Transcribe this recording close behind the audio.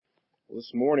Well,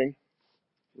 this morning,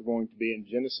 we're going to be in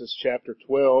Genesis chapter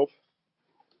 12,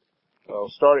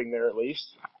 starting there at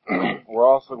least. We're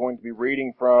also going to be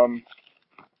reading from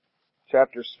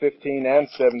chapters 15 and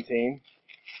 17.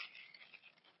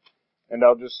 And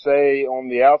I'll just say on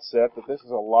the outset that this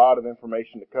is a lot of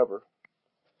information to cover.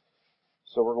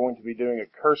 So we're going to be doing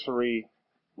a cursory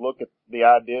look at the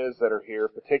ideas that are here,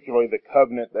 particularly the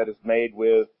covenant that is made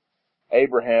with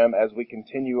Abraham as we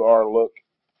continue our look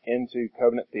into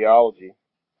covenant theology.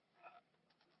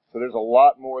 So there's a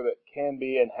lot more that can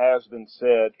be and has been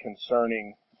said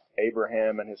concerning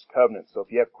Abraham and his covenant. So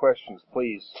if you have questions,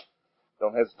 please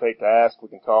don't hesitate to ask. We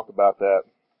can talk about that.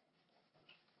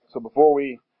 So before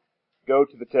we go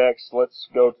to the text, let's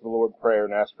go to the Lord in prayer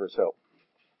and ask for His help.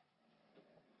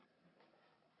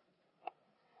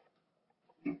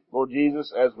 Lord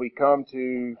Jesus, as we come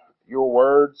to your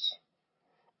words,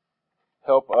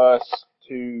 help us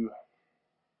to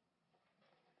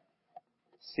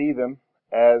see them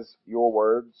as your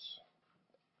words,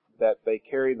 that they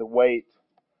carry the weight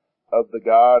of the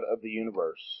God of the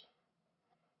universe.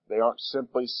 They aren't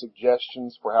simply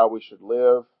suggestions for how we should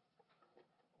live,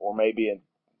 or maybe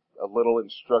a little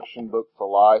instruction book for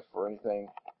life or anything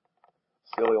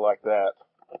silly like that.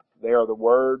 They are the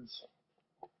words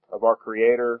of our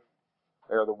Creator.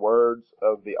 They are the words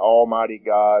of the Almighty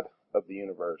God of the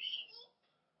universe.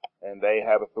 And they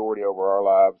have authority over our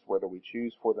lives whether we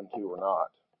choose for them to or not.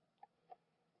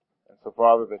 And so,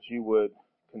 Father, that you would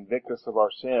convict us of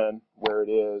our sin where it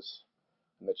is,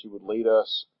 and that you would lead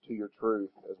us to your truth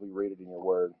as we read it in your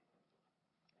word.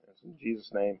 And so in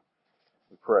Jesus' name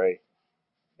we pray.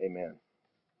 Amen.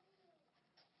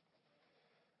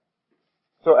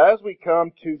 So as we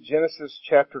come to Genesis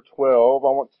chapter 12, I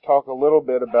want to talk a little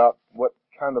bit about what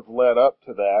kind of led up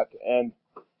to that. And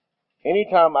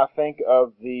anytime I think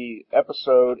of the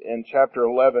episode in chapter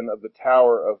 11 of the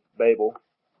Tower of Babel,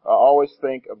 I always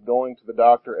think of going to the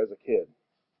doctor as a kid.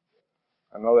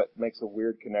 I know that makes a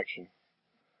weird connection.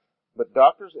 But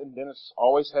doctors and dentists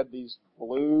always had these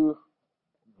blue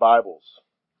Bibles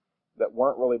that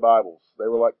weren't really Bibles. They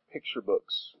were like picture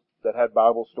books that had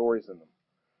Bible stories in them.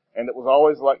 And it was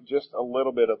always like just a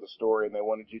little bit of the story, and they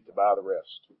wanted you to buy the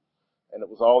rest. And it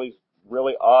was all these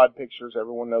really odd pictures.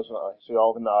 Everyone knows when I see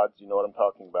all the nods, you know what I'm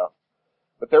talking about.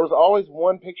 But there was always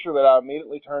one picture that I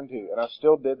immediately turned to, and I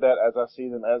still did that as I see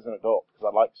them as an adult, because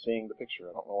I like seeing the picture.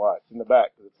 I don't know why. It's in the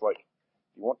back, because it's like,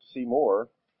 if you want to see more,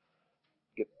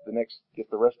 get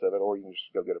the rest of it, or you can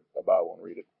just go get a Bible and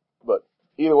read it. But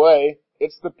either way,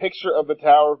 it's the picture of the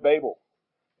Tower of Babel.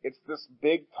 It's this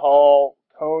big, tall,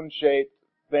 cone-shaped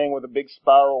thing with a big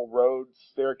spiral road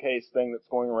staircase thing that's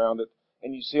going around it,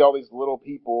 and you see all these little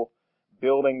people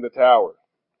building the tower.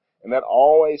 And that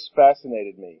always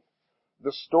fascinated me.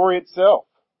 The story itself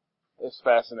is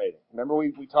fascinating. Remember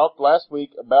we talked last week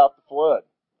about the flood.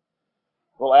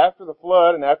 Well, after the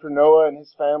flood and after Noah and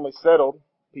his family settled,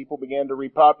 people began to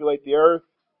repopulate the earth.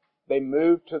 They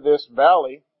moved to this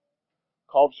valley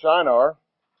called Shinar,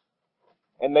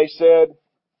 and they said,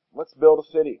 let's build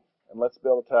a city and let's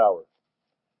build a tower.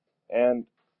 And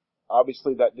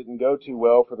obviously that didn't go too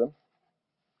well for them.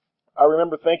 I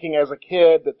remember thinking as a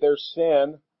kid that their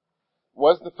sin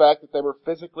was the fact that they were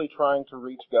physically trying to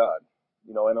reach God.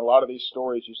 You know, in a lot of these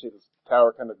stories, you see this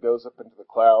tower kind of goes up into the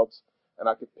clouds, and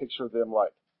I could picture them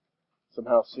like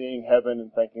somehow seeing heaven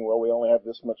and thinking, well, we only have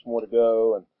this much more to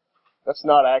go, and that's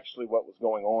not actually what was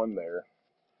going on there.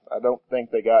 I don't think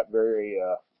they got very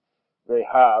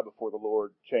high before the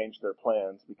Lord changed their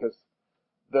plans, because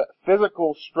the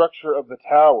physical structure of the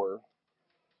tower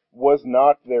was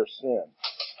not their sin.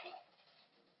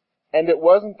 And it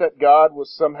wasn't that God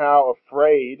was somehow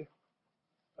afraid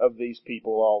of these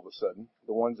people all of a sudden,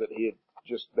 the ones that He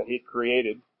had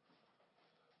created,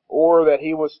 or that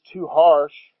He was too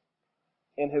harsh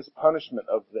in His punishment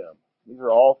of them. These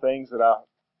are all things that I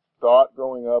thought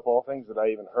growing up, all things that I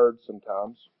even heard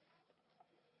sometimes.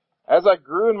 As I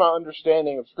grew in my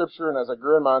understanding of Scripture, and as I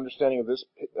grew in my understanding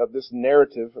of this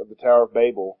narrative of the Tower of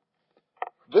Babel,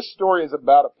 this story is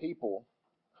about a people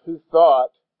who thought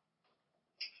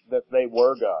that they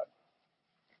were God,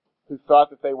 who thought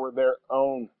that they were their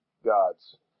own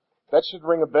gods. That should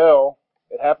ring a bell.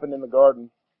 It happened in the garden.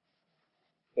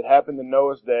 It happened in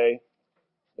Noah's day.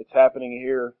 It's happening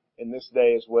here in this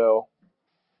day as well.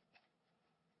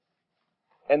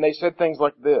 And they said things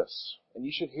like this, and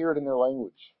you should hear it in their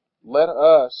language. Let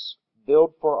us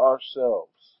build for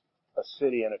ourselves a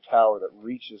city and a tower that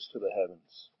reaches to the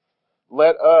heavens.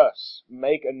 Let us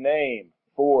make a name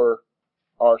for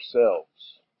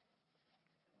ourselves.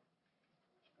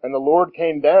 And the Lord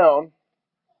came down,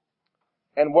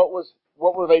 and what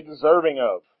were they deserving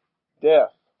of?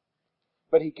 Death.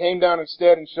 But he came down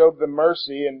instead and showed them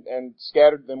mercy and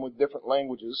scattered them with different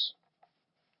languages.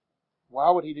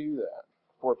 Why would he do that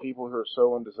for people who are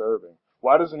so undeserving?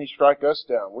 Why doesn't he strike us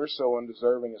down? We're so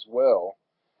undeserving as well.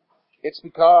 It's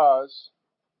because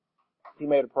he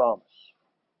made a promise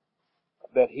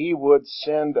that he would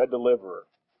send a deliverer,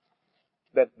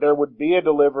 that there would be a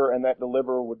deliverer, and that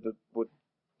deliverer would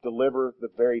deliver the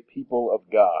very people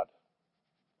of God.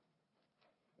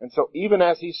 And so even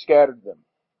as he scattered them,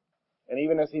 and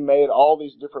even as he made all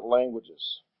these different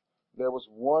languages, there was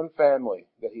one family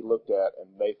that he looked at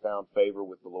and they found favor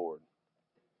with the Lord.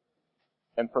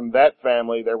 And from that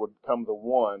family there would come the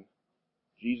one,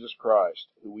 Jesus Christ,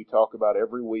 who we talk about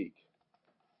every week,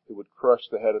 who would crush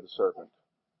the head of the serpent.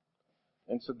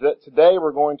 And so today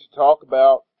we're going to talk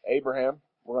about Abraham.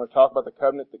 We're going to talk about the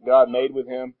covenant that God made with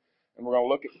him. And we're going to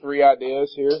look at three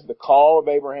ideas here: the call of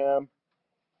Abraham,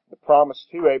 the promise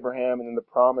to Abraham, and then the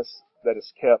promise that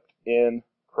is kept in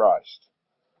Christ.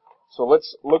 So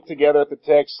let's look together at the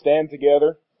text, stand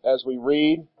together as we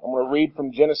read. I'm going to read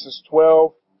from Genesis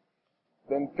 12,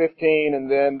 then 15,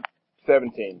 and then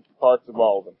 17, parts of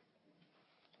all of them.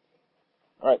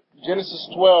 Alright, Genesis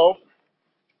 12,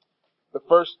 the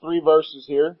first three verses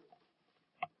here.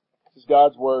 This is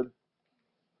God's Word.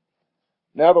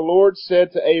 Now the Lord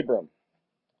said to Abram,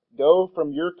 "Go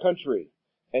from your country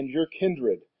and your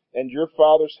kindred and your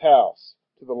father's house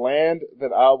to the land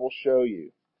that I will show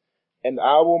you, and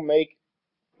I will make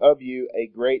of you a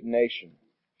great nation,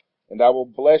 and I will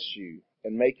bless you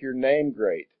and make your name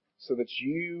great, so that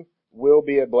you will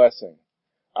be a blessing.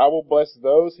 I will bless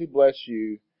those who bless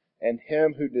you, and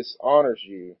him who dishonors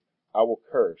you I will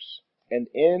curse, and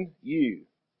in you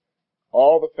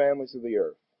all the families of the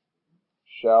earth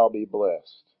shall be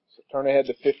blessed." So turn ahead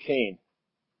to 15.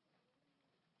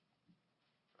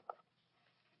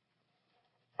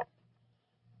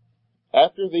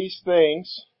 After these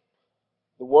things,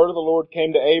 the word of the Lord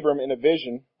came to Abram in a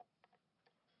vision.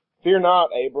 "Fear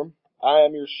not, Abram, I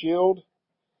am your shield.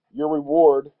 Your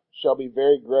reward shall be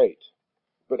very great."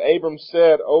 But Abram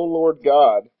said, "O Lord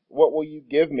God, what will you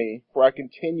give me? For I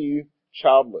continue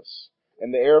childless,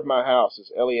 and the heir of my house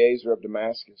is Eliezer of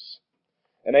Damascus."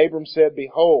 And Abram said,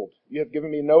 "Behold, you have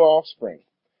given me no offspring,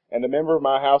 and a member of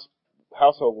my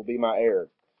household will be my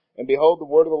heir." And behold, the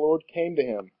word of the Lord came to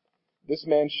him, "This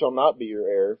man shall not be your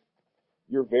heir.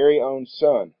 Your very own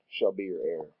son shall be your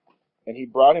heir." And he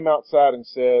brought him outside and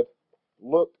said,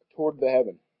 "Look toward the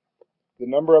heaven, the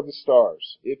number of the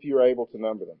stars, if you are able to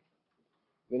number them."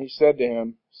 Then he said to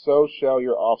him, "So shall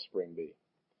your offspring be."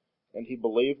 And he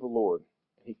believed the Lord,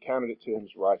 and he counted it to him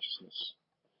as righteousness.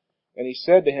 And he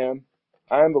said to him,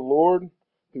 "I am the Lord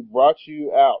who brought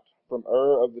you out from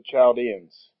Ur of the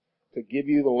Chaldeans to give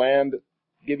you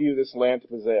this land to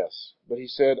possess." But he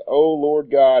said, "O Lord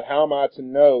God, how am I to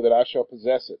know that I shall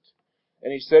possess it?"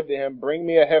 And he said to him, "Bring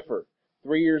me a heifer,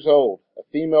 3 years old, a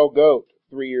female goat,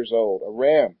 3 years old, a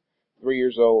ram, 3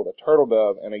 years old, a turtle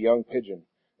dove, and a young pigeon."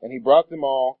 And he brought them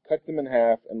all, cut them in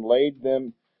half, and laid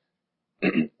them,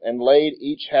 and laid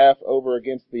each half over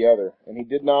against the other. And he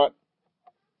did not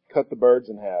cut the birds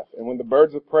in half. And when the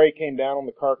birds of prey came down on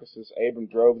the carcasses, Abram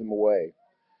drove them away.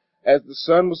 As the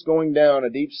sun was going down, a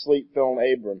deep sleep fell on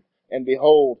Abram, and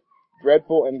behold,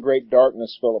 dreadful and great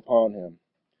darkness fell upon him.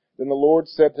 Then the Lord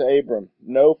said to Abram,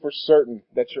 "Know for certain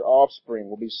that your offspring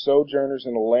will be sojourners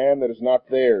in a land that is not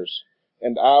theirs,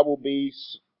 and will be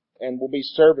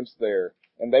servants there,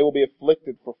 and they will be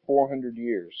afflicted for 400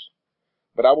 years.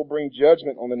 But I will bring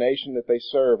judgment on the nation that they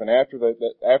serve, and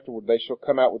afterward they shall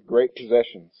come out with great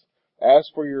possessions. As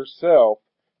for yourself,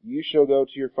 you shall go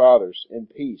to your fathers in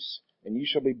peace, and you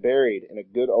shall be buried in a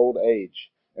good old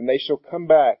age. And they shall come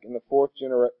back in the fourth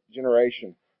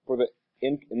generation, for the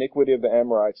iniquity of the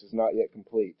Amorites is not yet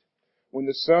complete." When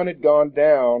the sun had gone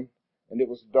down, and it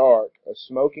was dark, a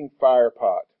smoking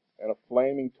firepot and a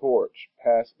flaming torch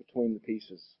passed between the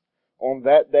pieces. On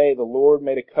that day the Lord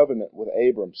made a covenant with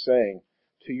Abram, saying,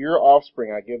 "To your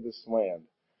offspring I give this land,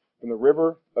 from the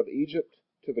river of Egypt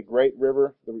to the great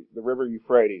river, the river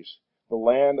Euphrates, the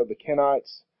land of the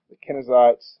Kenites, the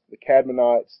Kenizzites, the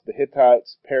Cadmonites, the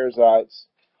Hittites, Perizzites,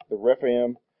 the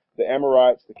Rephaim, the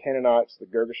Amorites, the Canaanites, the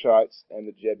Girgashites, and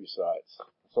the Jebusites."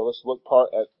 So let's look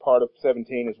at part of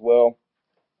 17 as well.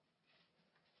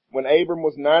 When Abram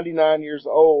was 99 years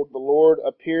old, the Lord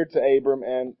appeared to Abram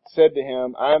and said to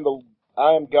him, I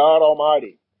am God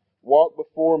Almighty. Walk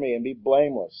before me and be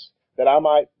blameless, that I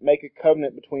might make a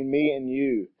covenant between me and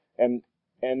you, and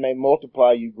may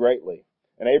multiply you greatly."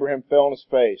 And Abraham fell on his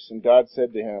face, and God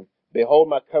said to him, "Behold,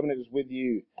 my covenant is with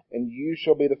you, and you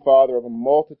shall be the father of a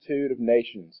multitude of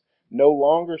nations. No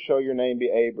longer shall your name be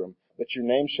Abram, but your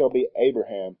name shall be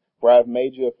Abraham, for I have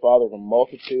made you a father of a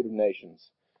multitude of nations.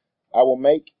 I will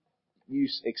make you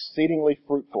exceedingly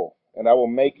fruitful, and I will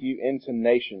make you into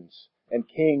nations, and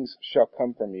kings shall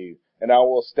come from you. And I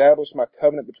will establish my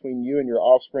covenant between you and your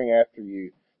offspring after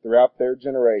you throughout their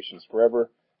generations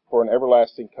forever, for an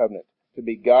everlasting covenant, to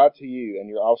be God to you and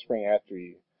your offspring after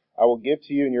you. I will give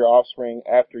to you and your offspring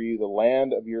after you the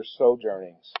land of your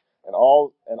sojournings, and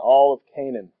all of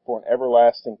Canaan for an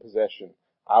everlasting possession.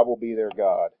 I will be their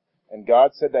God. And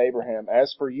God said to Abraham,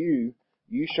 as for you,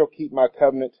 you shall keep my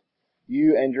covenant,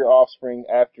 you and your offspring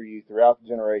after you throughout the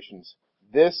generations.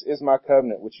 This is my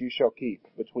covenant which you shall keep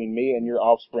between me and your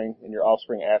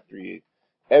offspring after you.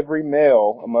 Every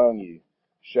male among you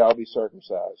shall be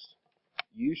circumcised.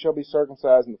 You shall be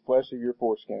circumcised in the flesh of your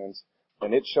foreskins,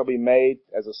 and it shall be made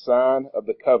as a sign of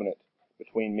the covenant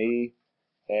between me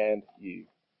and you.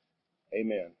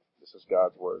 Amen. This is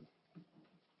God's word.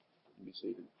 Be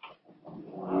seated.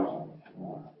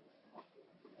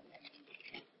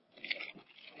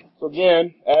 So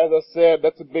again, as I said,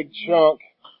 that's a big chunk,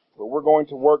 but we're going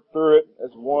to work through it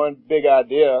as one big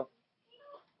idea.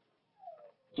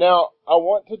 Now, I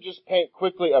want to just paint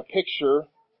quickly a picture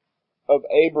of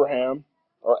Abram,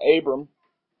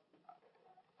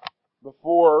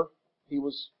 before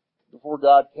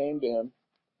God came to him.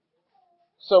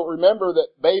 So remember that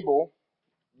Babel,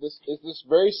 this is this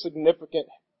very significant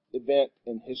event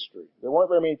in history. There weren't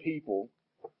very many people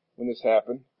when this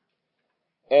happened.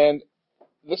 And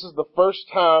this is the first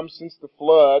time since the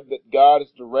flood that God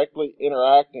is directly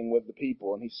interacting with the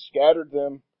people, and He scattered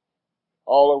them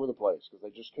all over the place because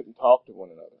they just couldn't talk to one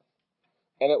another.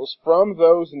 And it was from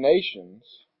those nations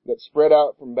that spread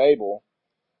out from Babel,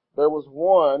 there was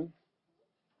one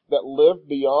that lived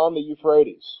beyond the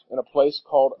Euphrates in a place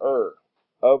called Ur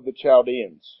of the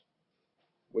Chaldeans,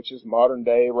 which is modern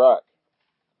day Iraq.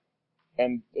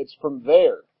 And it's from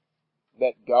there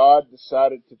that God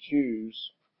decided to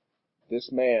choose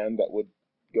this man that would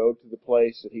go to the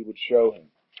place that He would show him.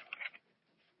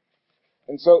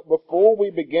 And so before we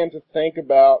begin to think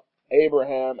about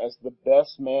Abraham as the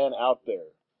best man out there,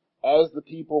 as the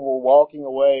people were walking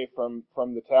away from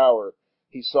the tower,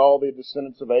 he saw the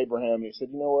descendants of Abraham and he said,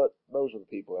 you know what? Those are the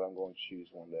people that I'm going to choose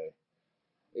one day.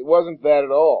 It wasn't that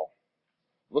at all.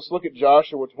 Let's look at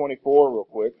Joshua 24 real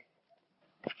quick.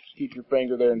 Just keep your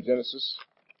finger there in Genesis.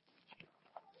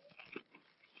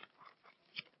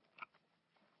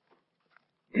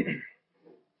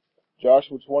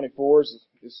 Joshua 24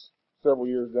 is several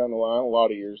years down the line, a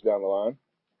lot of years down the line.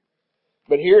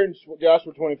 But here in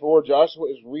Joshua 24, Joshua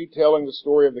is retelling the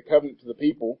story of the covenant to the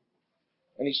people.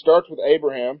 And he starts with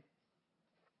Abraham.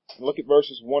 Look at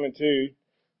verses 1 and 2.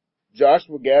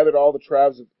 Joshua gathered all the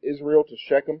tribes of Israel to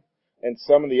Shechem and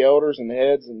summoned the elders and the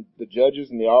heads and the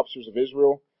judges and the officers of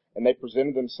Israel. And they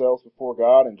presented themselves before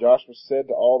God. And Joshua said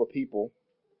to all the people,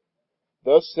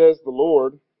 thus says the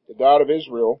Lord, the God of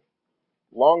Israel,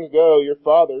 long ago your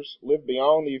fathers lived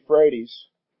beyond the Euphrates,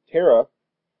 Terah,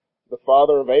 the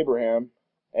father of Abraham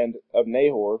and of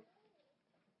Nahor,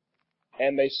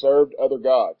 and they served other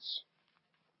gods.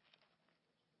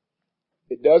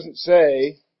 It doesn't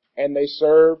say, and they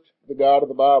served the God of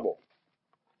the Bible.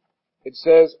 It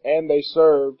says, and they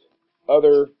served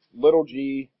other little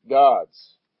g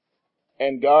gods.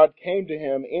 And God came to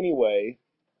him anyway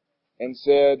and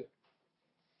said,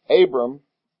 Abram,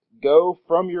 go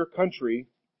from your country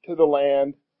to the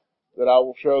land that I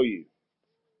will show you.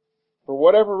 For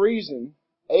whatever reason,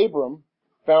 Abram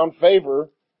found favor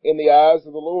in the eyes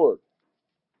of the Lord.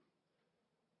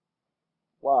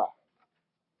 Why?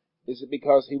 Is it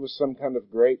because he was some kind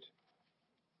of great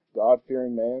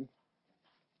God-fearing man?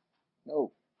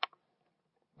 No.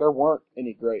 There weren't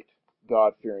any great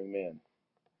God-fearing men.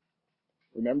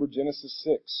 Remember Genesis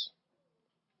 6.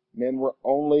 Men were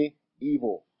only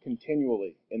evil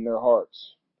continually in their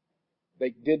hearts.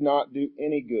 They did not do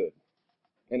any good,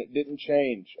 and it didn't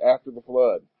change after the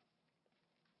flood.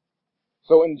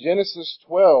 So in Genesis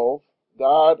 12,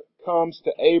 God comes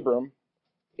to Abram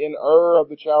in Ur of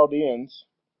the Chaldeans,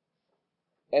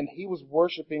 and he was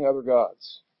worshiping other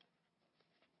gods.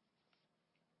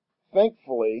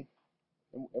 Thankfully,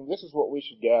 and this is what we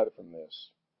should gather from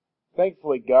this,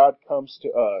 thankfully God comes to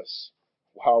us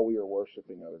while we are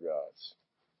worshiping other gods.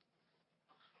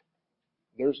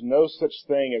 There's no such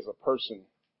thing as a person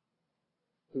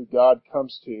who God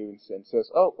comes to and says,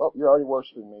 oh, you're already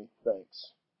worshiping me,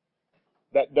 thanks.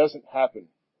 That doesn't happen.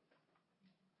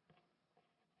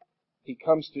 He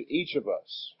comes to each of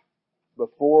us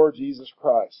before Jesus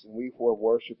Christ, and we were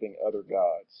worshiping other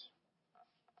gods.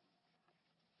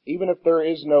 Even if there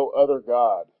is no other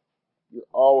God, it's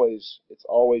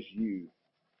always you.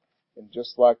 And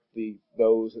just like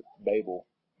those at Babel,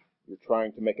 You're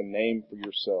trying to make a name for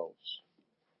yourselves.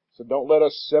 So don't let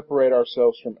us separate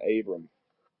ourselves from Abram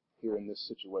here in this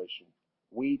situation.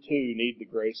 We too need the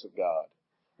grace of God.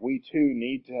 We too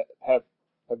need to have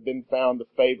been found the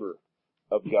favor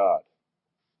of God.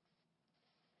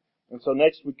 And so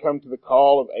next we come to the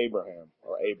call of Abraham,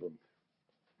 or Abram.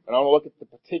 And I want to look at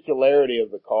the particularity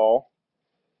of the call.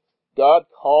 God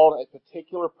called a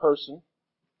particular person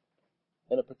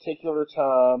in a particular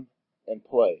time and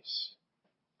place.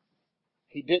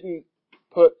 He didn't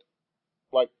put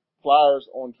like flyers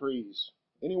on trees.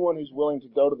 Anyone who's willing to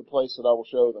go to the place that I will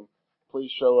show them,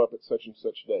 please show up at such and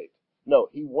such date. No,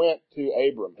 he went to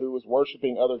Abram, who was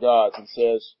worshiping other gods, and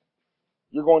says,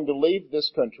 you're going to leave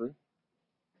this country,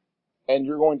 and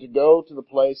you're going to go to the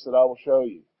place that I will show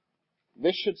you.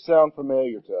 This should sound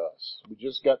familiar to us. We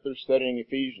just got through studying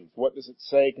Ephesians. What does it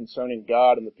say concerning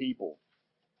God and the people?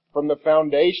 From the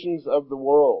foundations of the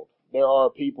world, there are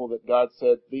people that God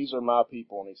said, these are my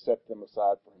people, and he set them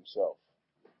aside for himself.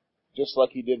 Just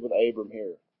like he did with Abram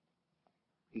here.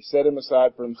 He set him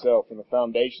aside for himself from the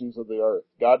foundations of the earth.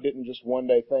 God didn't just one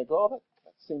day think, oh,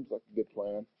 that seems like a good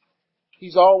plan.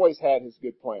 He's always had his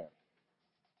good plan.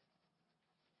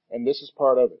 And this is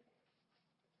part of it.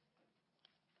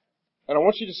 And I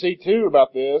want you to see too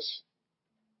about this,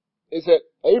 is that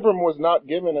Abram was not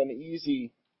given an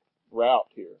easy route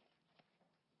here.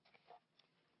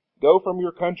 Go from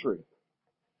your country,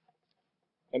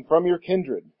 and from your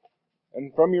kindred,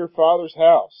 and from your father's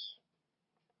house,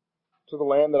 to the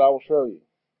land that I will show you.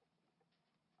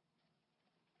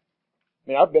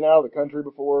 I mean, I've been out of the country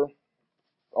before,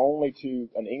 only to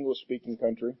an English-speaking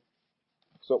country,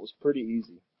 so it was pretty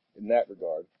easy in that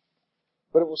regard.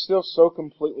 But it was still so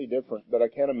completely different that I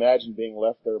can't imagine being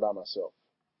left there by myself.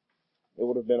 It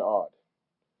would have been odd.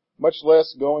 Much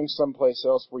less going someplace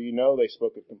else where you know they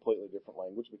spoke a completely different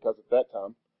language, because at that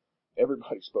time,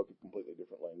 everybody spoke a completely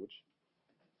different language.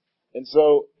 And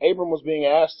so, Abram was being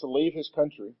asked to leave his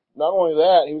country. Not only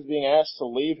that, he was being asked to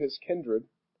leave his kindred,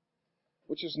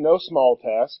 which is no small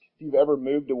task. If you've ever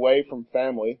moved away from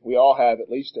family, we all have at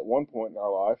least at one point in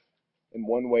our life, in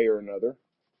one way or another.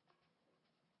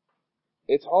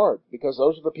 It's hard, because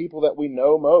those are the people that we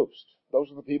know most. Those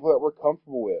are the people that we're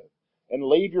comfortable with. And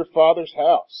leave your father's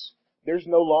house. There's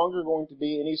no longer going to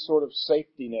be any sort of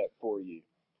safety net for you.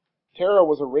 Terah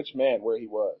was a rich man where he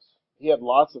was. He had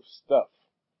lots of stuff.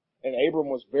 And Abram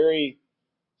was very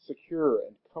secure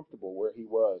and comfortable where he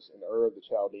was in Ur of the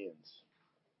Chaldeans.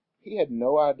 He had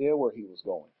no idea where he was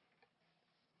going.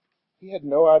 He had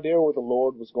no idea where the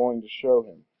Lord was going to show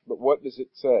him. But what does it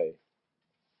say?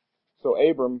 So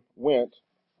Abram went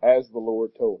as the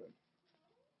Lord told him.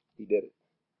 He did it.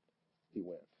 He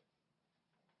went.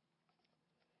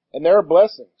 And there are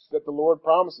blessings that the Lord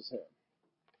promises him.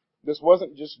 This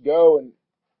wasn't just go and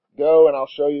I'll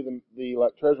show you the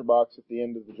like treasure box at the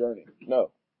end of the journey.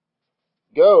 No.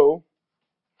 Go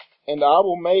and I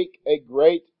will make a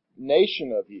great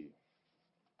nation of you.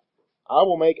 I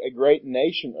will make a great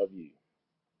nation of you.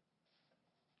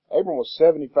 Abram was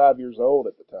 75 years old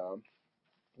at the time,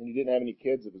 and he didn't have any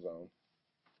kids of his own.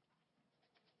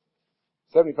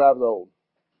 75 is old,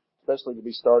 especially to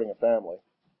be starting a family,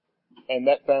 and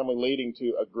that family leading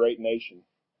to a great nation.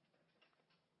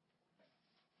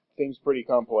 Seems pretty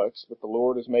complex, but the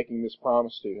Lord is making this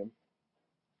promise to him.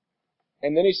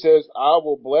 And then he says, I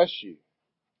will bless you.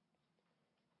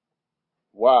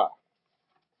 Why?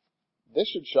 This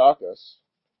should shock us.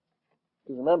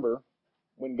 Because remember,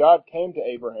 when God came to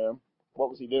Abraham, what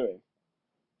was he doing?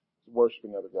 He was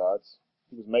worshiping other gods.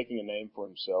 He was making a name for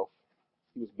himself.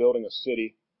 He was building a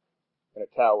city and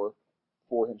a tower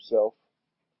for himself.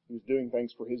 He was doing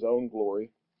things for his own glory.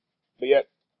 But yet,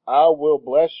 I will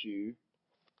bless you.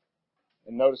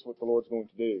 And notice what the Lord's going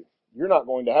to do. You're not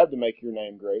going to have to make your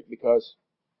name great, because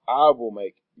I will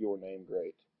make your name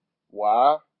great.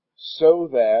 Why? So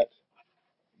that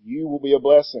you will be a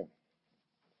blessing.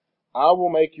 I will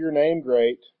make your name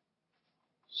great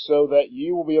so that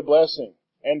you will be a blessing.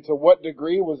 And to what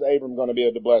degree was Abram going to be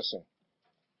a blessing?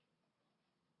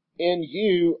 In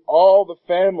you, all the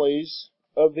families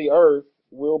of the earth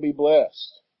will be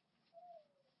blessed.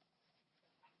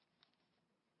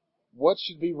 What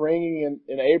should be ringing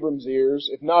in Abram's ears?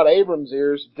 If not Abram's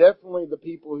ears, definitely the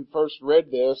people who first read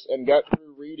this and got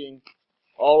through reading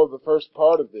all of the first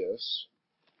part of this.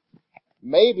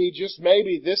 Maybe, just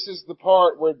maybe, this is the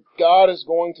part where God is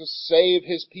going to save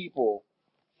his people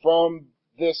from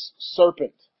this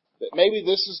serpent. That maybe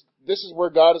this is where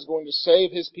God is going to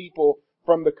save his people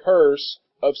from the curse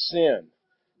of sin.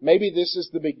 Maybe this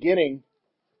is the beginning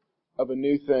of a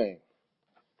new thing.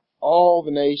 all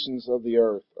the nations of the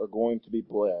earth are going to be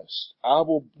blessed. I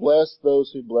will bless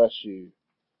those who bless you.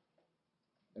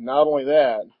 And not only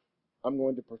that, I'm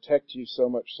going to protect you so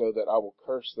much so that I will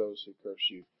curse those who curse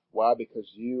you. Why? Because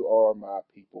you are my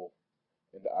people,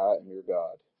 and I am your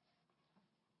God.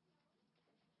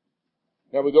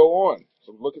 Now we go on.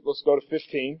 So let's go to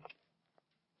 15.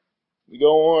 We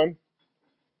go on.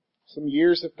 Some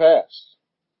years have passed.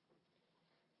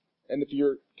 And if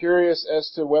you're curious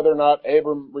as to whether or not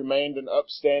Abram remained an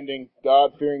upstanding,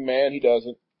 God-fearing man, he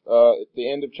doesn't. At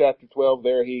the end of chapter 12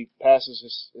 there, he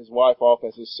passes his wife off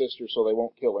as his sister so they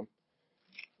won't kill him.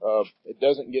 It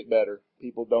doesn't get better.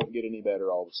 People don't get any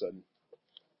better all of a sudden.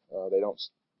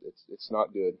 It's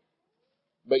not good.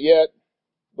 But yet,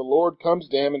 the Lord comes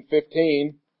to him in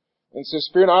 15 and says,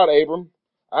 "Fear not, Abram,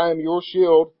 I am your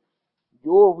shield.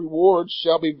 Your rewards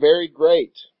shall be very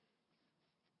great."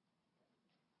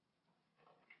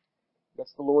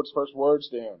 That's the Lord's first words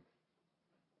to him.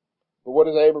 But what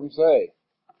does Abram say?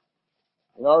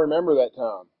 And I remember that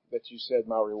time that you said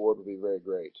my reward will be very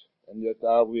great, and that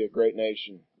I will be a great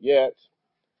nation. Yet,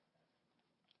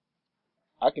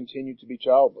 I continue to be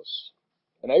childless.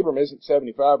 And Abram isn't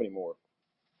 75 anymore.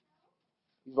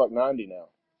 He's like 90 now.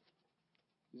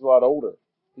 He's a lot older.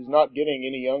 He's not getting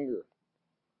any younger.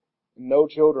 No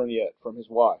children yet from his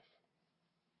wife.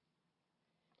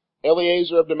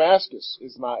 Eliezer of Damascus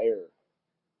is my heir.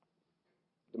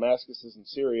 Damascus is in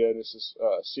Syria, and this is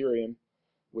Syrian,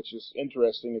 which is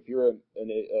interesting. If you're an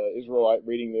Israelite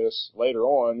reading this later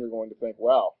on, you're going to think,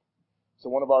 wow, so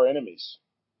one of our enemies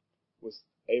was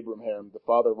Abraham, the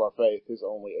father of our faith, his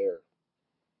only heir,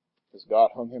 because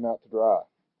God hung him out to dry.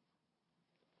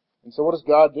 And so what does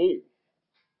God do?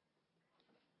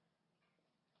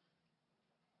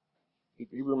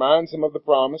 He reminds him of the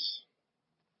promise,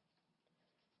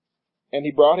 and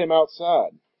he brought him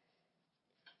outside.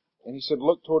 And he said,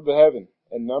 look toward the heaven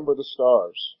and number the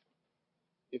stars,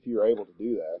 if you're able to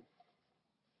do that.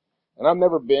 And I've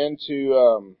never been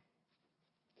to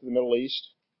the Middle East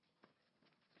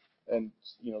and,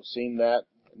 seen that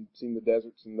and seen the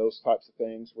deserts and those types of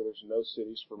things where there's no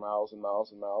cities for miles and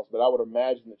miles and miles. But I would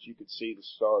imagine that you could see the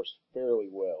stars fairly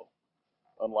well,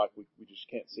 unlike we just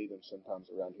can't see them sometimes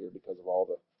around here because of all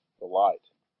the light.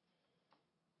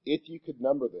 If you could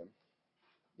number them,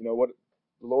 what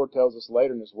the Lord tells us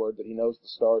later in His Word, that He knows the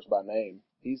stars by name.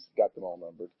 He's got them all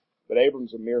numbered. But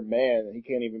Abram's a mere man, and he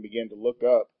can't even begin to look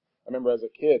up. I remember as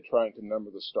a kid trying to number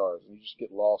the stars, and you just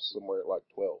get lost somewhere at like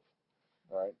 12.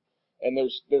 All right? And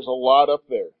there's a lot up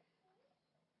there.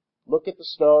 Look at the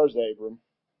stars, Abram.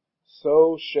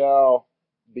 So shall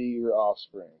be your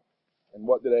offspring. And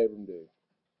what did Abram do?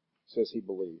 It says he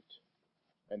believed,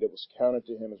 and it was counted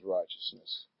to him as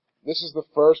righteousness. This is the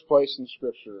first place in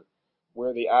Scripture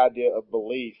where the idea of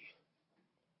belief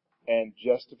and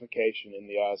justification in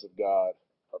the eyes of God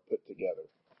are put together.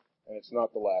 And it's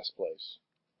not the last place.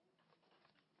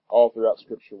 All throughout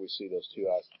Scripture we see those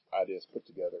two ideas put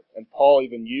together. And Paul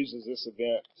even uses this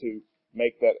event to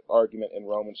make that argument in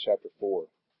Romans chapter 4.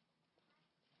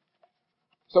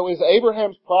 So is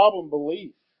Abraham's problem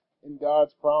belief in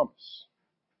God's promise?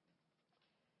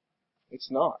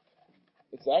 It's not.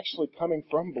 It's actually coming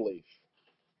from belief.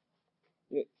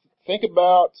 Think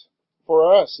about,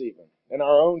 for us even, in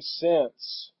our own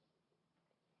sense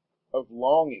of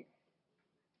longing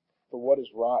for what is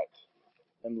right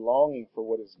and longing for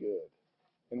what is good.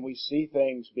 And we see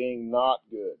things being not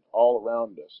good all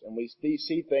around us. And we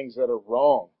see things that are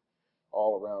wrong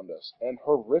all around us. And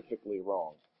horrifically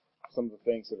wrong. Some of the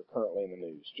things that are currently in the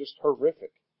news. Just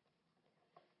horrific.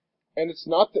 And it's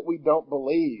not that we don't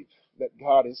believe that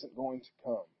God isn't going to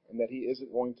come and that He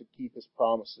isn't going to keep His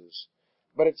promises.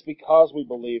 But it's because we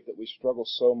believe that we struggle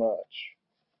so much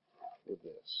with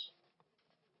this.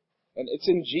 And it's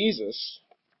in Jesus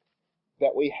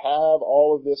that we have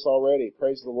all of this already.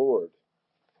 Praise the Lord.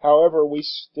 However, we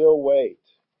still wait,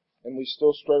 and we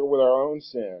still struggle with our own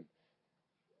sin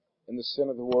and the sin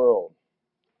of the world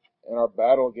and our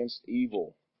battle against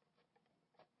evil.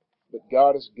 But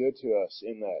God is good to us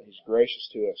in that. He's gracious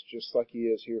to us, just like He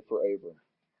is here for Abram.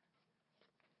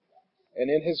 And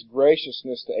in His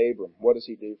graciousness to Abram, what does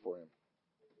He do for him?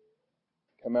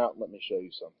 Come out and let me show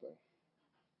you something.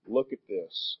 Look at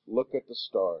this. Look at the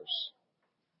stars.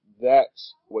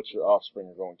 That's what your offspring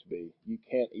are going to be. You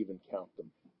can't even count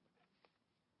them.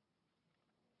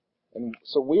 And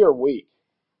so we are weak.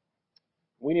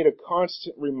 We need a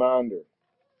constant reminder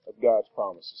of God's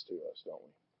promises to us, don't we?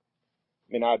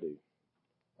 I mean, I do.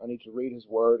 I need to read His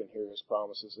Word and hear His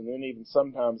promises. And then even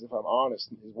sometimes, if I'm honest,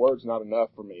 His Word's not enough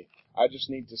for me. I just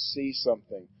need to see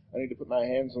something. I need to put my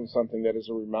hands on something that is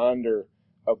a reminder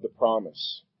of the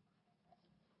promise.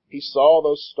 He saw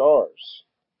those stars.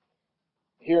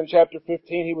 Here in chapter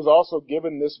 15, he was also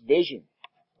given this vision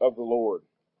of the Lord,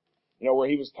 where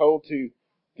he was told to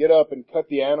get up and cut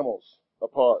the animals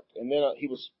apart. And then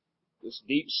this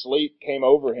deep sleep came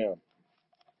over him.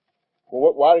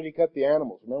 Well, why did he cut the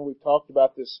animals? Remember, we talked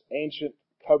about this ancient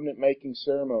covenant-making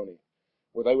ceremony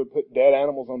where they would put dead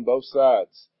animals on both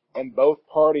sides, and both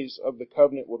parties of the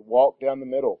covenant would walk down the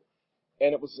middle.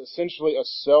 And it was essentially a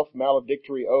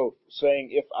self-maledictory oath, saying,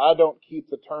 if I don't keep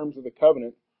the terms of the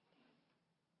covenant,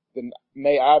 then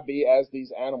may I be as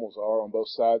these animals are on both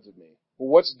sides of me. Well,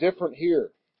 what's different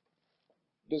here?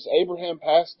 Does Abraham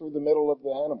pass through the middle of the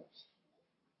animals?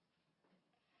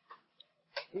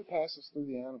 Who passes through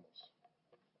the animals?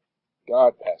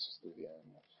 God passes through the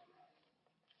animals.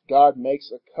 God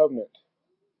makes a covenant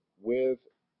with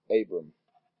Abram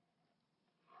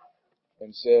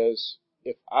and says,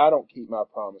 if I don't keep my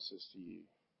promises to you,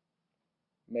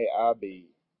 may I be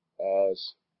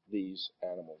as these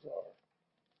animals are.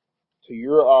 To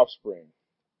your offspring,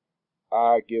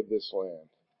 I give this land.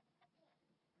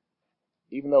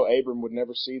 Even though Abram would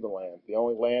never see the land, the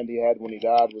only land he had when he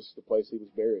died was the place he was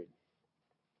buried.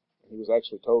 He was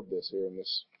actually told this here in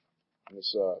this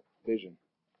vision.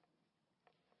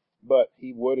 But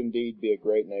he would indeed be a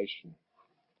great nation.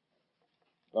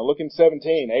 Now look in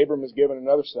 17. Abram is given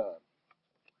another sign.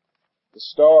 The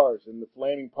stars and the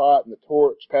flaming pot and the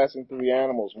torch passing through the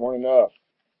animals weren't enough.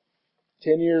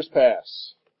 10 years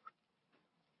pass.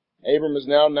 Abram is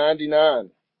now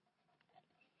 99.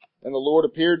 And the Lord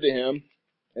appeared to him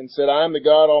and said, I am the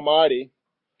God Almighty.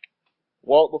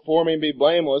 Walk before me and be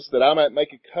blameless, that I might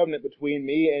make a covenant between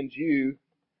me and you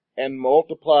and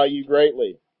multiply you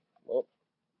greatly. Well,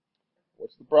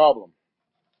 what's the problem?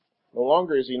 No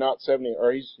longer is he not 70,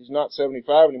 or he's not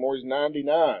 75 anymore, he's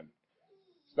 99.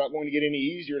 It's not going to get any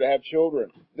easier to have children.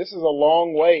 This is a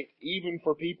long wait, even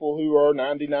for people who are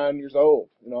 99 years old.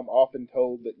 I'm often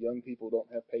told that young people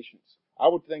don't have patience. I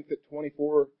would think that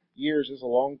 24 years is a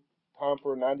long time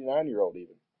for a 99-year-old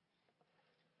even.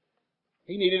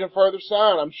 He needed a further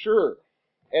sign, I'm sure.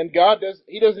 And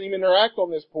he doesn't even interact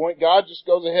on this point. God just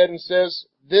goes ahead and says,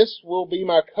 this will be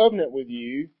my covenant with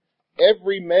you.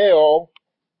 Every male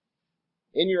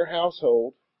in your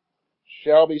household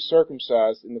shall be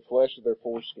circumcised in the flesh of their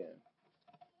foreskin.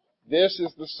 This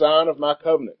is the sign of my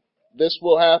covenant. This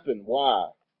will happen. Why?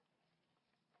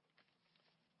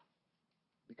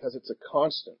 Because it's a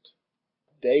constant,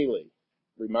 daily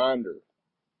reminder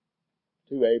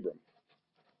to Abram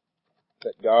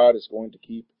that God is going to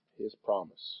keep his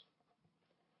promise,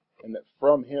 and that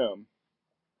from him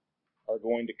are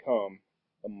going to come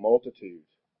a multitude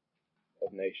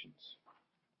of nations.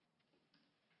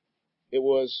 It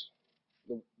was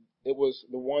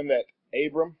the one that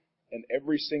Abram and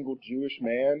every single Jewish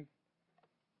man,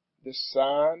 this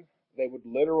sign, they would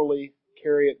literally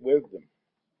carry it with them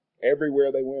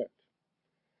everywhere they went.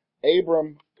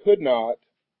 Abram could not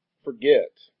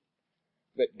forget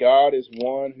that God is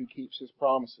one who keeps his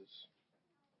promises.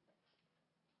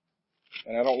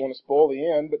 And I don't want to spoil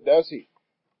the end, but does he?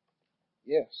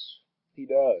 Yes, he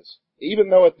does. Even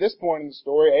though at this point in the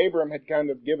story, Abram had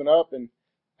kind of given up and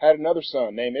had another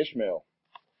son named Ishmael,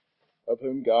 of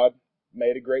whom God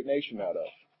made a great nation out of.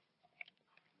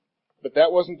 But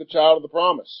that wasn't the child of the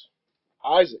promise.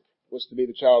 Isaac was to be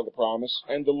the child of the promise,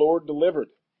 and the Lord delivered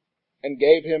and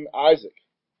gave him Isaac.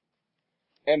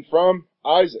 And from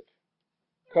Isaac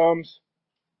comes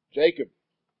Jacob,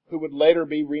 who would later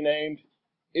be renamed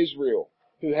Israel,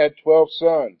 who had 12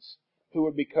 sons, who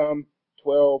would become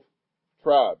 12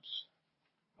 tribes,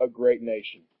 a great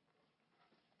nation.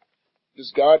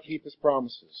 Does God keep his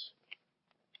promises?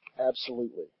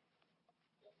 Absolutely.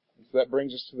 So that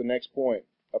brings us to the next point,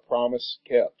 a promise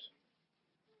kept.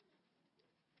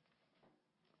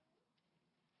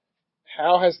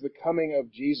 How has the coming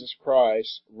of Jesus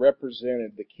Christ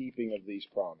represented the keeping of these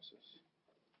promises?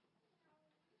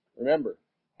 Remember,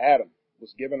 Adam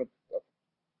was given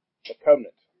a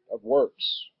covenant of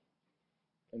works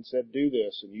and said, do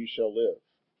this and you shall live.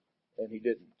 And he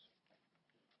didn't.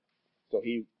 So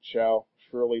he shall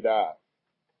surely die.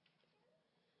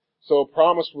 So a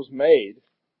promise was made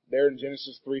there in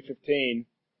Genesis 3:15,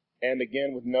 and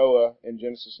again with Noah in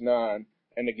Genesis 9,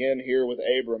 and again here with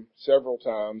Abram several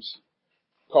times,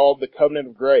 called the covenant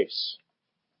of grace.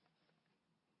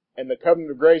 And the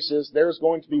covenant of grace is there's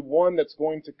going to be one that's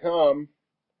going to come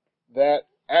that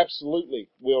absolutely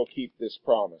will keep this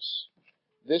promise.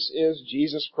 This is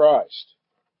Jesus Christ,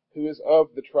 who is of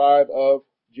the tribe of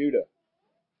Judah.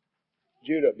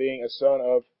 Judah being a son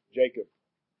of Jacob,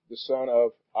 the son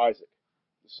of Isaac,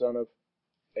 the son of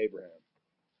Abraham,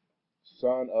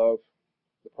 son of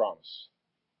the promise.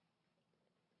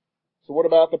 So what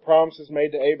about the promises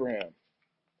made to Abraham?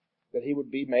 That he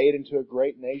would be made into a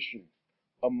great nation,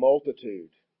 a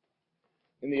multitude.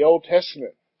 In the Old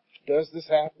Testament, does this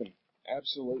happen?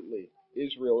 Absolutely.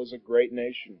 Israel is a great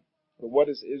nation. But what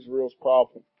is Israel's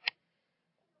problem?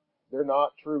 They're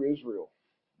not true Israel.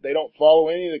 They don't follow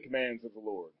any of the commands of the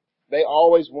Lord. They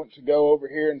always want to go over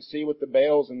here and see what the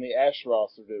Baals and the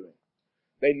Asheroths are doing.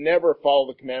 They never follow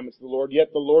the commandments of the Lord,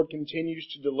 yet the Lord continues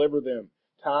to deliver them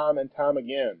time and time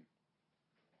again.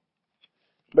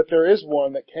 But there is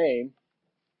one that came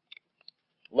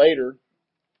later,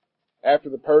 after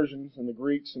the Persians and the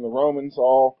Greeks and the Romans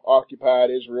all occupied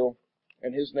Israel,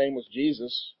 and his name was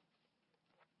Jesus.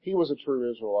 He was a true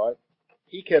Israelite.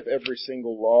 He kept every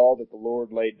single law that the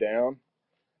Lord laid down.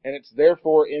 And it's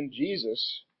therefore in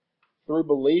Jesus, through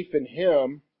belief in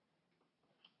him,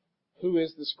 who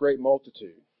is this great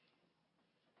multitude?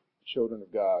 Children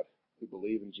of God who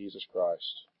believe in Jesus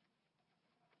Christ.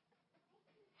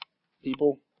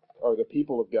 People are the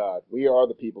people of God. We are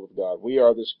the people of God. We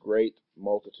are this great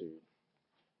multitude.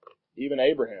 Even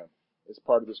Abraham is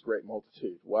part of this great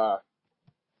multitude. Why?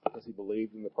 Because he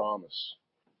believed in the promise.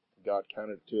 God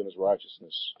counted it to him as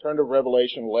righteousness. Turn to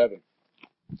Revelation 11.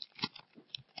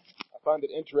 I find it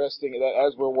interesting that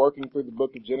as we're working through the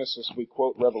book of Genesis, we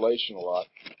quote Revelation a lot.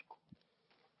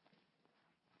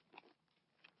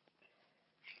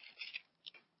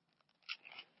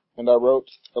 And I wrote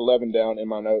 11 down in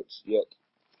my notes, yet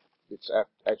it's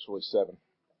actually 7.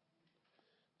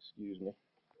 Excuse me.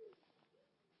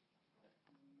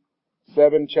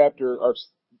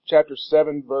 Chapter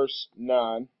 7, verse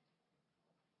 9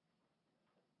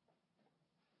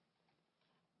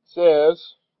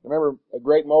 says, remember, a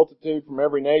great multitude from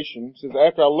every nation, says,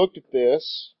 after I looked at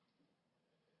this,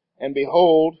 and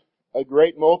behold, a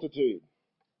great multitude,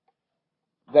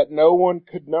 that no one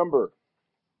could number,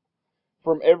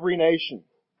 from every nation,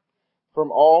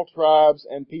 from all tribes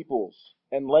and peoples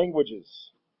and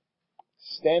languages,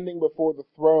 standing before the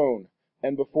throne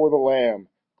and before the Lamb,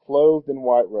 clothed in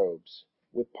white robes,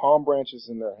 with palm branches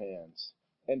in their hands,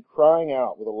 and crying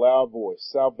out with a loud voice,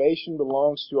 salvation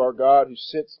belongs to our God who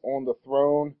sits on the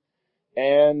throne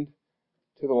and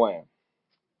to the Lamb.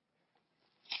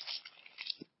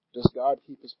 Does God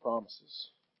keep his promises?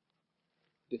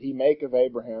 Did he make of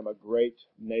Abraham a great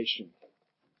nation?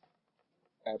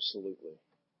 Absolutely.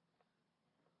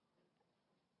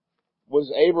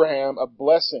 Was Abraham a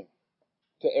blessing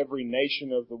to every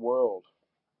nation of the world?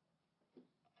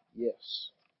 Yes.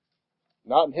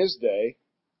 Not in his day,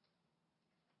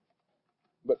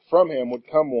 but from him would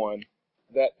come one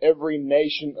that every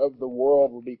nation of the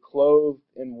world would be clothed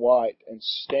in white and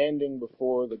standing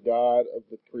before the God of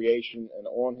the creation and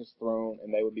on his throne,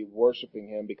 and they would be worshiping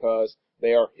him because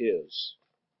they are his.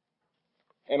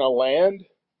 And a land?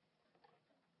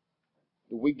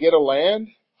 Do we get a land?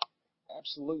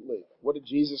 Absolutely. What did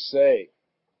Jesus say?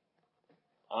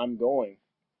 I'm going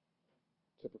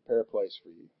to prepare a place for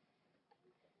you.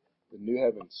 The new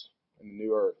heavens and the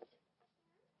new earth.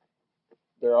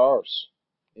 They're ours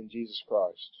in Jesus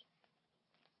Christ.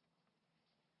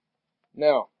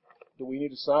 Now, do we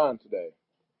need a sign today?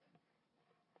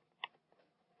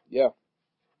 Yeah.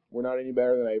 We're not any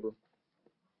better than Abram.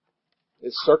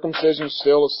 Is circumcision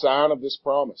still a sign of this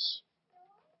promise?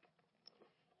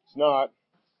 It's not.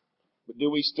 But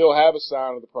do we still have a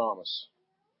sign of the promise?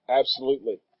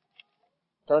 Absolutely.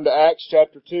 Turn to Acts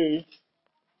chapter 2.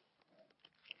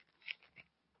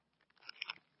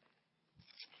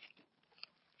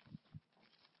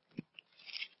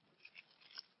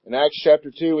 In Acts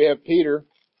chapter 2, we have Peter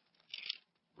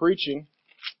preaching,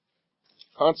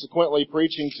 consequently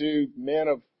preaching to men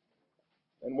of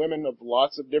and women of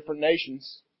lots of different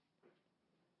nations.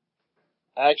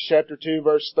 Acts chapter 2,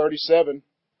 verse 37.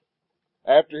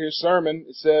 After his sermon,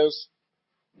 it says,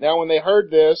 now when they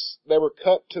heard this, they were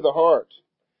cut to the heart,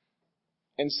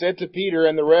 and said to Peter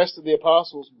and the rest of the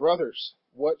apostles, brothers,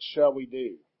 what shall we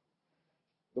do?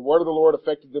 The word of the Lord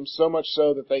affected them so much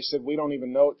so that they said, we don't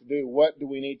even know what to do. What do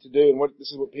we need to do? And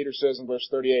this is what Peter says in verse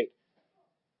 38.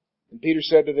 And Peter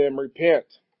said to them, repent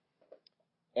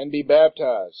and be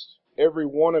baptized, every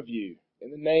one of you, in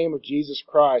the name of Jesus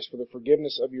Christ for the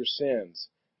forgiveness of your sins,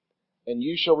 and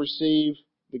you shall receive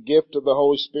the gift of the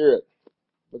Holy Spirit.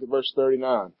 Look at verse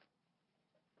 39.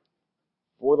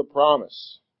 For the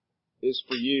promise is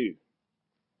for you,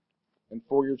 and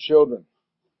for your children,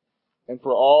 and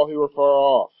for all who are far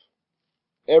off,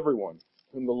 everyone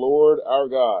whom the Lord our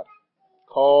God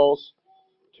calls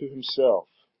to himself.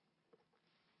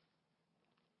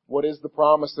 What is the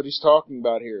promise that he's talking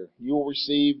about here? You will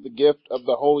receive the gift of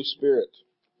the Holy Spirit.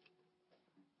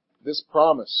 This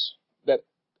promise that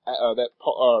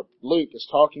Luke is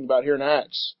talking about here in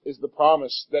Acts is the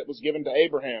promise that was given to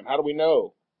Abraham. How do we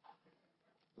know?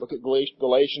 Look at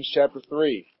Galatians chapter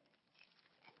 3.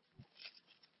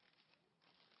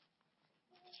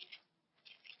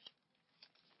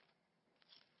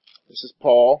 This is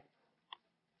Paul,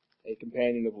 a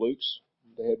companion of Luke's.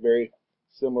 They had very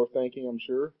similar thinking, I'm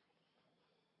sure.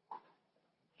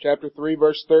 Chapter 3,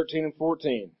 verse 13 and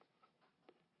 14.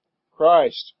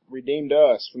 Christ redeemed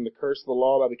us from the curse of the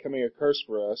law by becoming a curse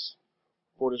for us.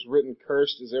 For it is written,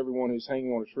 cursed is everyone who's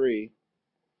hanging on a tree,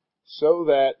 so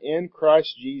that in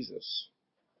Christ Jesus,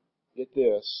 get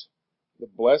this, the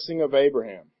blessing of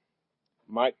Abraham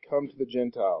might come to the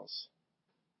Gentiles,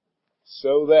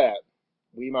 so that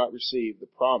we might receive the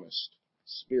promised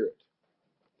Spirit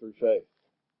through faith.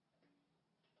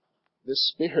 This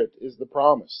Spirit is the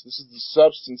promise. This is the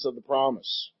substance of the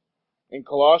promise. In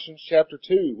Colossians chapter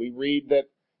 2, we read that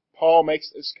Paul makes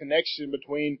this connection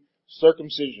between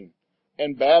circumcision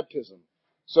and baptism.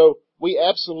 So we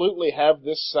absolutely have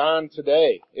this sign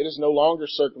today. It is no longer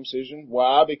circumcision.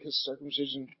 Why? Because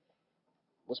circumcision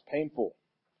was painful.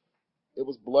 It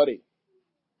was bloody.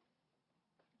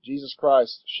 Jesus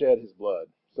Christ shed his blood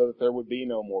so that there would be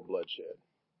no more bloodshed.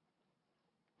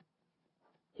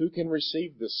 Who can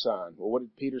receive this sign? Well, what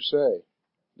did Peter say?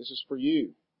 This is for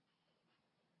you.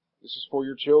 This is for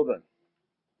your children.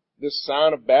 This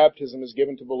sign of baptism is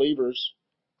given to believers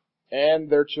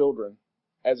and their children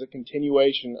as a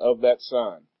continuation of that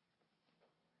sign.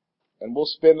 And we'll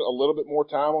spend a little bit more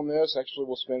time on this. Actually,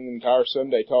 we'll spend an entire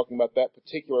Sunday talking about that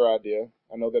particular idea.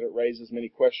 I know that it raises many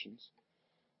questions.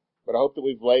 But I hope that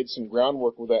we've laid some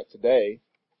groundwork with that today.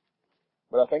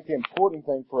 But I think the important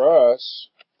thing for us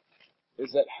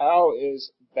is that how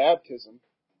is baptism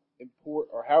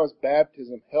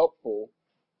helpful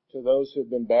to those who have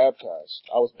been baptized?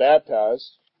 I was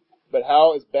baptized, but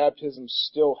how is baptism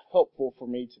still helpful for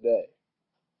me today?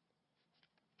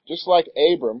 Just like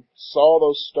Abram saw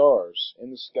those stars in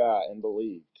the sky and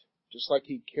believed, just like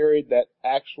he carried that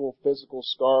actual physical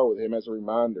scar with him as a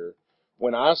reminder,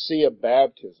 when I see a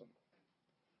baptism,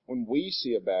 when we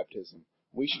see a baptism,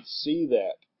 we should see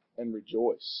that and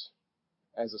rejoice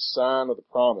as a sign of the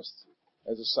promise,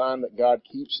 as a sign that God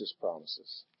keeps his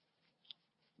promises.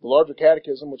 The larger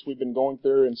catechism, which we've been going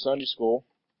through in Sunday school,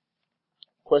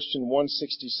 question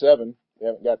 167, we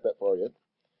haven't got that far yet,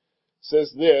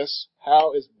 says this: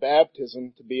 how is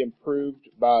baptism to be improved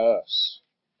by us?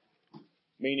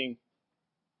 Meaning,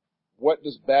 what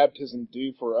does baptism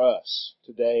do for us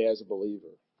today as a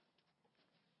believer?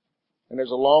 And there's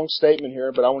a long statement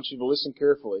here, but I want you to listen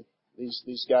carefully.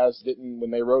 These guys didn't, when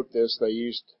they wrote this, they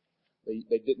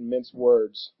didn't mince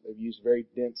words. They've used very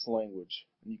dense language.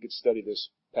 And you could study this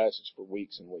passage for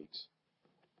weeks and weeks.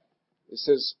 It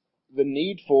says, the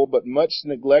needful but much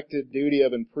neglected duty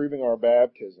of improving our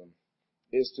baptism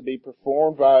is to be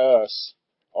performed by us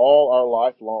all our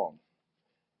life long,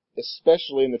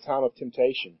 especially in the time of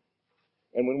temptation,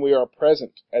 and when we are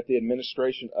present at the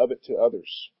administration of it to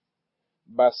others,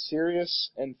 by serious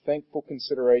and thankful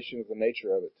consideration of the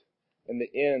nature of it, and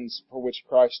the ends for which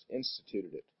Christ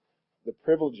instituted it, the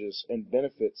privileges and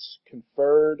benefits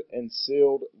conferred and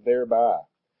sealed thereby,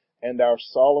 and our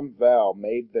solemn vow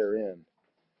made therein,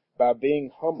 by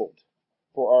being humbled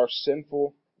for our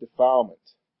sinful defilement,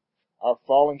 our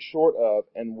falling short of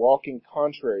and walking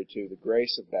contrary to the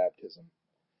grace of baptism,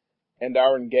 and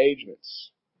our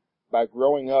engagements, by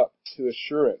growing up to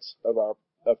assurance of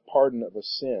pardon of a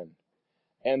sin,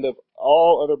 and of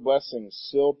all other blessings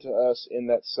sealed to us in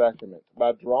that sacrament,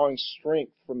 by drawing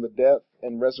strength from the death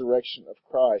and resurrection of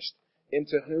Christ,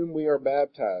 into whom we are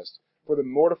baptized, for the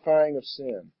mortifying of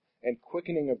sin and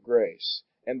quickening of grace,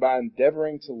 and by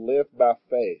endeavoring to live by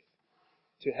faith,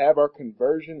 to have our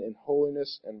conversion in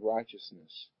holiness and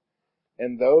righteousness,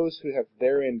 and those who have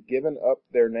therein given up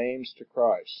their names to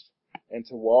Christ, and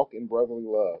to walk in brotherly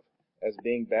love, as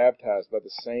being baptized by the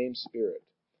same Spirit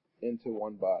into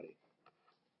one body.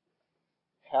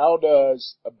 How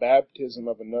does a baptism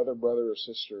of another brother or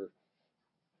sister,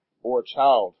 or a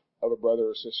child of a brother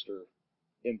or sister,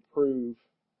 improve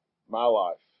my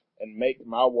life and make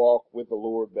my walk with the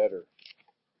Lord better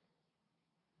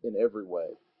in every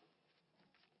way?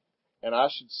 And I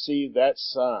should see that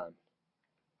sign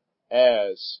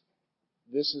as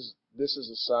this is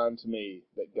a sign to me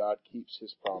that God keeps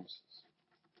his promises.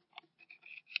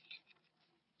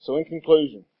 So in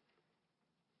conclusion,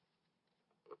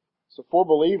 so for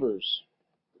believers,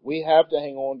 we have to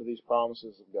hang on to these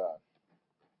promises of God.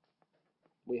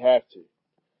 We have to.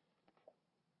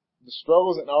 The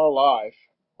struggles in our life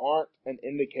aren't an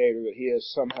indicator that he has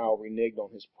somehow reneged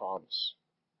on his promise.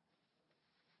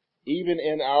 Even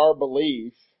in our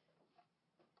belief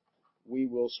we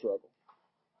will struggle.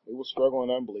 We will struggle in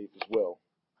unbelief as well.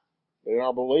 But in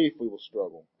our belief, we will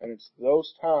struggle. And it's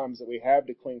those times that we have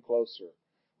to cling closer.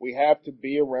 We have to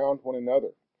be around one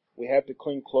another. We have to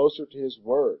cling closer to His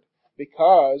Word.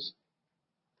 Because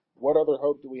what other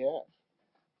hope do we have?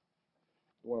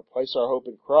 We want to place our hope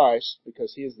in Christ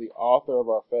because He is the author of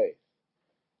our faith.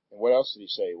 And what else did He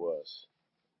say He was?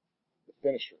 The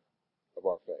finisher of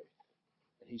our faith.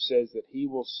 And He says that He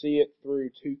will see it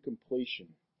through to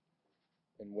completion.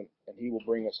 And He will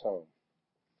bring us home.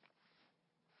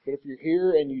 But if you're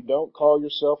here and you don't call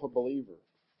yourself a believer,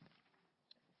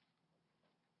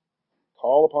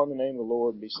 call upon the name of the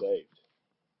Lord and be saved.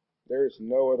 There is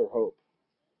no other hope.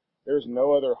 There is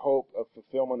no other hope of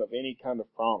fulfillment of any kind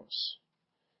of promise.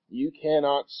 You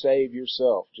cannot save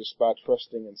yourself just by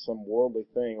trusting in some worldly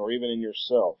thing or even in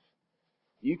yourself.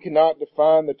 You cannot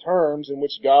define the terms in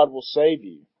which God will save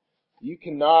you. You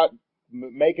cannot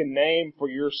make a name for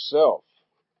yourself.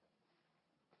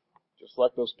 Just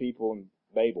like those people in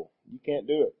Babel. You can't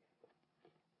do it.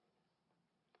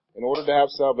 In order to have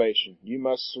salvation, you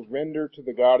must surrender to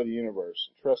the God of the universe.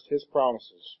 Trust His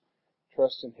promises.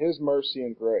 Trust in His mercy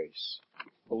and grace.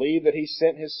 Believe that He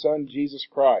sent His Son, Jesus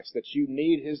Christ, that you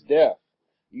need His death.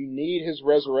 You need His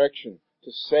resurrection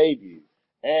to save you,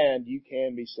 and you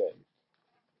can be saved.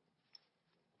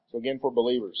 So again, for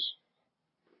believers,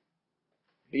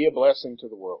 be a blessing to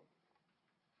the world.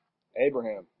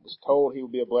 Abraham was told he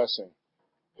would be a blessing.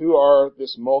 Who are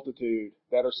this multitude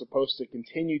that are supposed to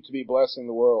continue to be blessing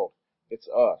the world? It's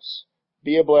us.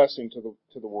 Be a blessing to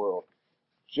the world.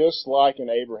 Just like in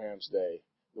Abraham's day,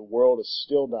 the world is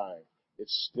still dying.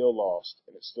 It's still lost,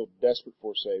 and it's still desperate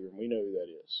for a Savior, and we know who that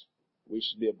is. We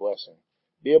should be a blessing.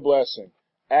 Be a blessing.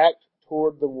 Act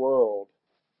toward the world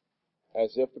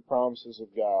as if the promises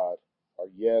of God are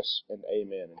yes and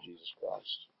amen in Jesus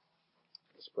Christ.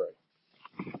 Let's pray.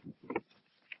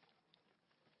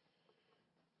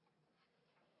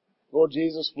 Lord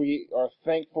Jesus, we are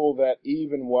thankful that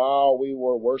even while we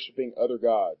were worshiping other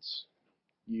gods,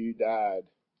 you died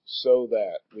so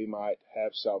that we might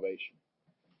have salvation.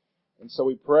 And so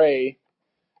we pray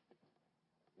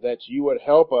that you would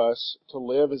help us to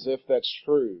live as if that's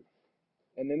true.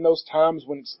 And in those times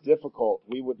when it's difficult,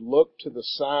 we would look to the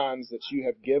signs that you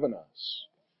have given us.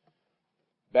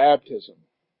 Baptism,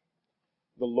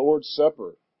 the Lord's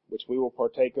Supper, which we will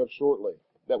partake of shortly.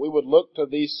 That we would look to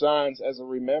these signs as a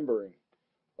remembering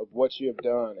of what you have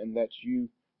done and that you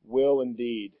will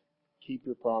indeed keep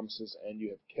your promises and you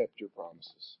have kept your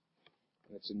promises.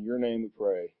 And it's in your name we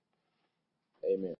pray. Amen.